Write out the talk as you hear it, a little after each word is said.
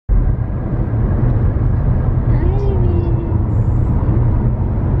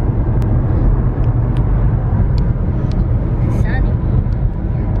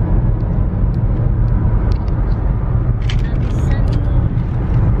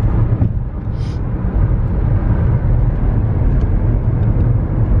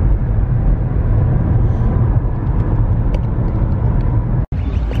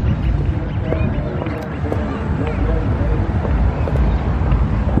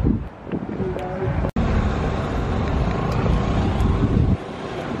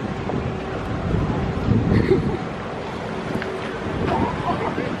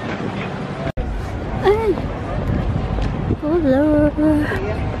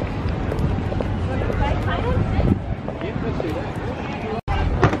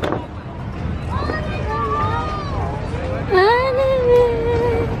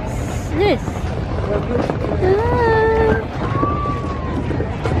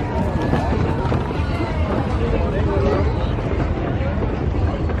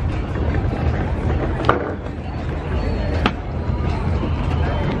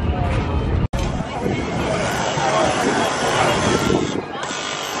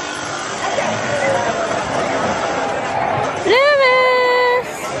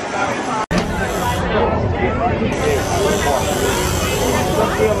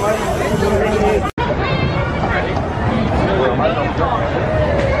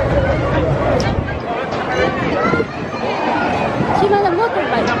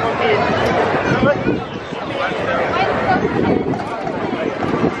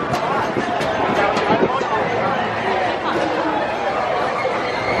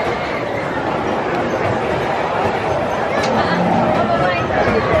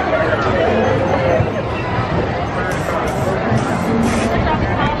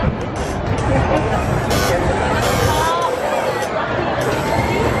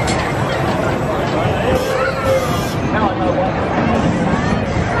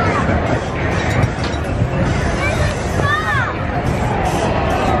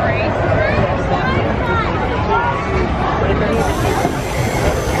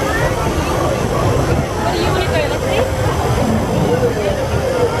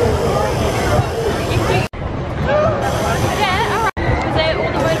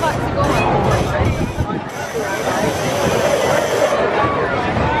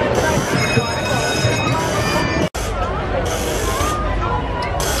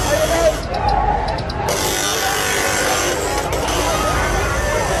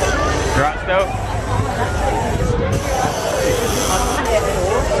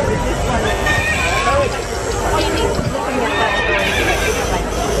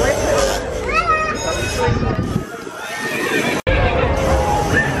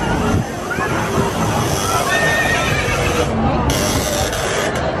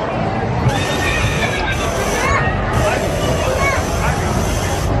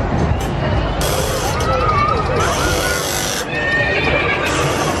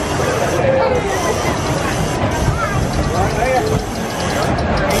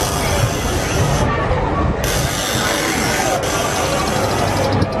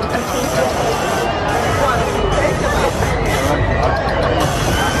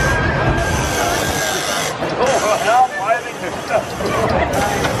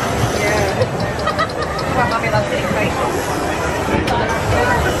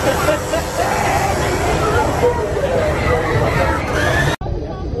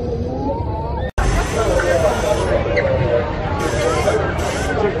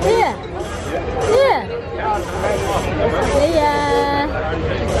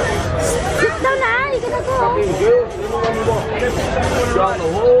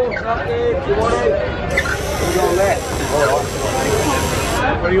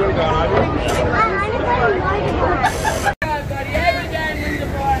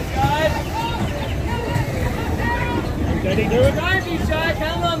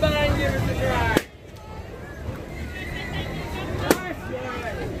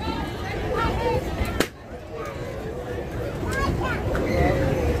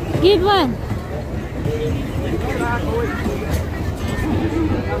Good one.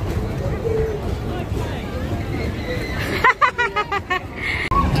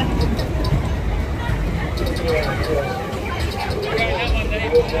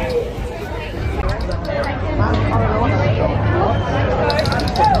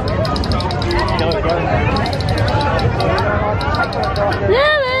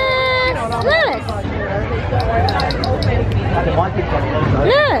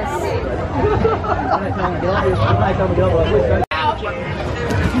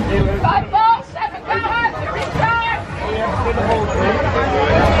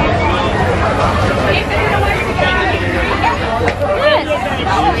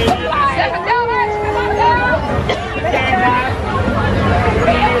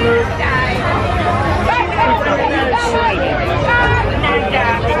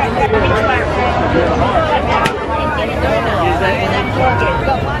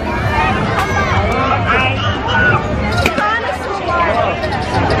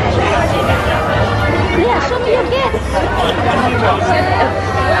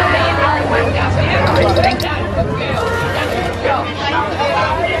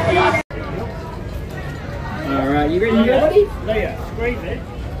 Alright, you ready to go, buddy? Yeah, great, man.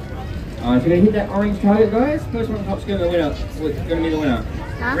 Alright, so we're going to hit that orange target, guys. First one top's going to be the winner.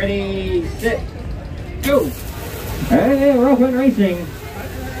 Huh? Ready, set, go! Hey, we're off and racing.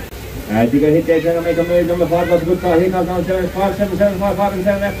 As you go hit there, trying to make a move. Number 5, lots of good start. Here comes number 7, 5, 7, 7, 5, 5, and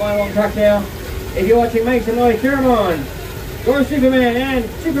 7. That flying along track now. If you're watching, make some noise. Cheer 'em on. Go Superman and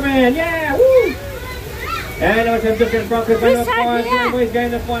Superman, yeah, woo! And I was just in front because number 5, Boys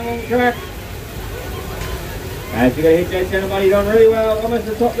going the flying along track. As you go hit that center, buddy, done really well. Almost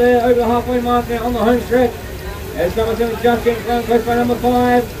the top there, over the halfway mark now on the home stretch. As number 7 just in front, close by number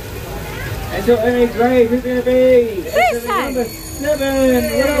 5. Until Emily Gray, who's going to be? Number 7. Winner.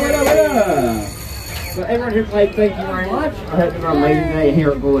 So everyone who played, thank you very much. I hope you've got an amazing day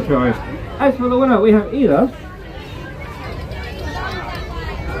here at Gawler Show. As for the winner, we have either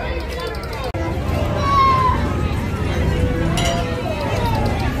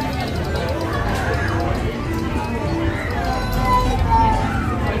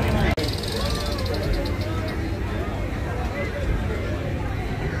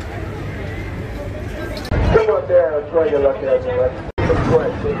down, try your luck out there. The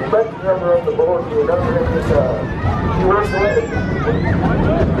best number on the board, your number is you work away.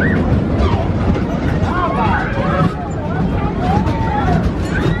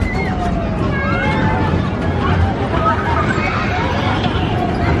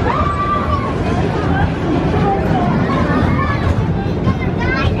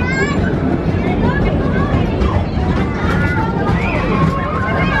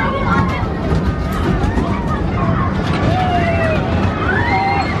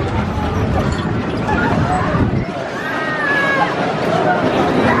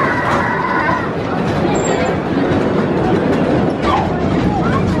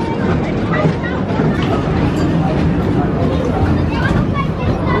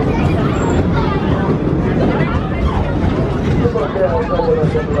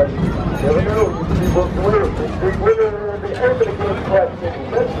 Never know, you can be booked away. The winner of the Anthony Games Classic,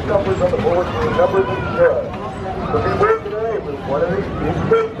 best numbers on the board for the numbers of the judge. So be waiting today with one of these big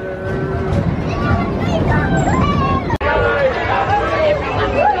pictures.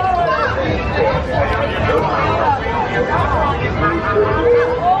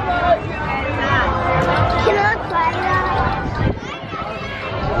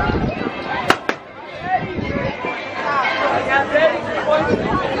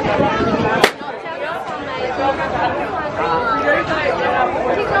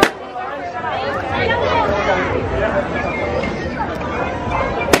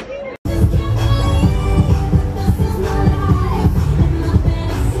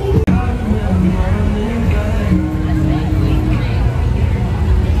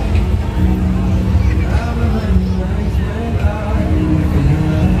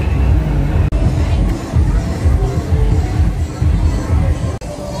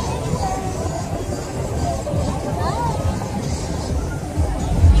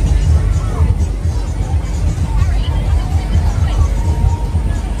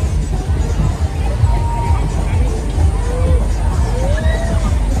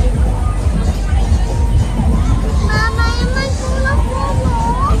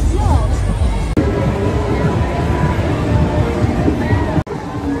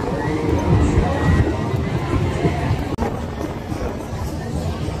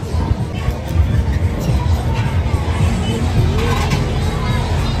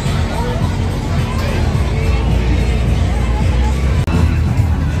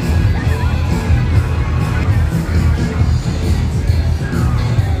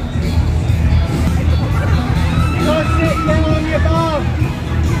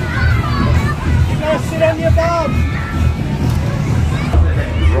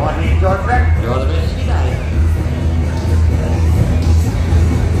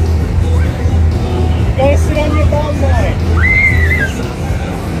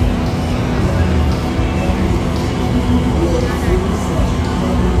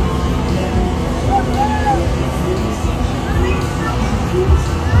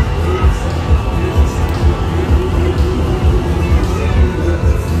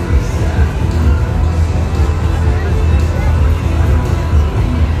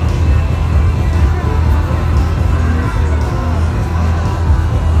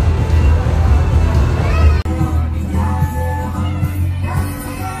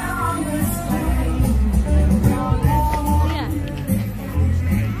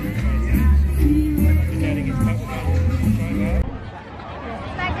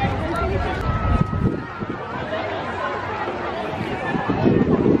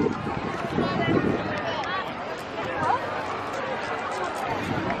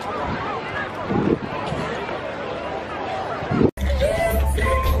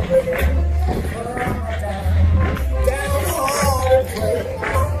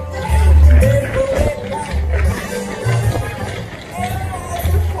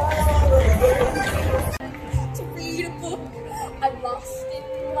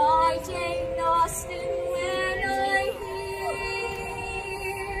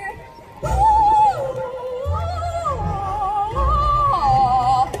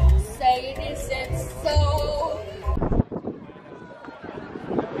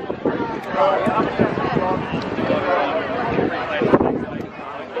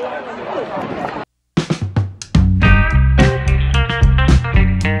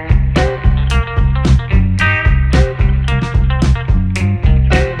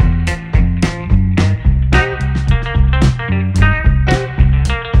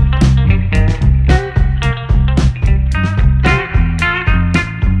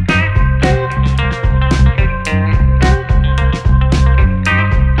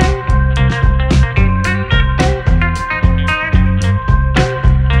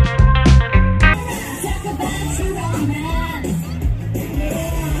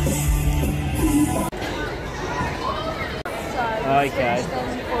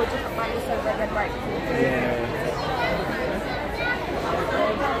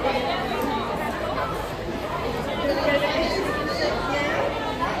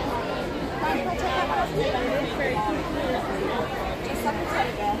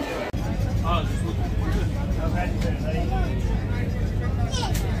 Guys,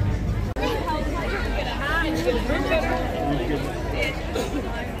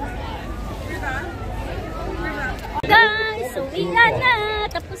 uwian na.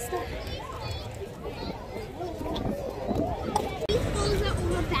 Tapos na.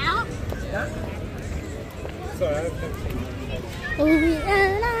 Uwian.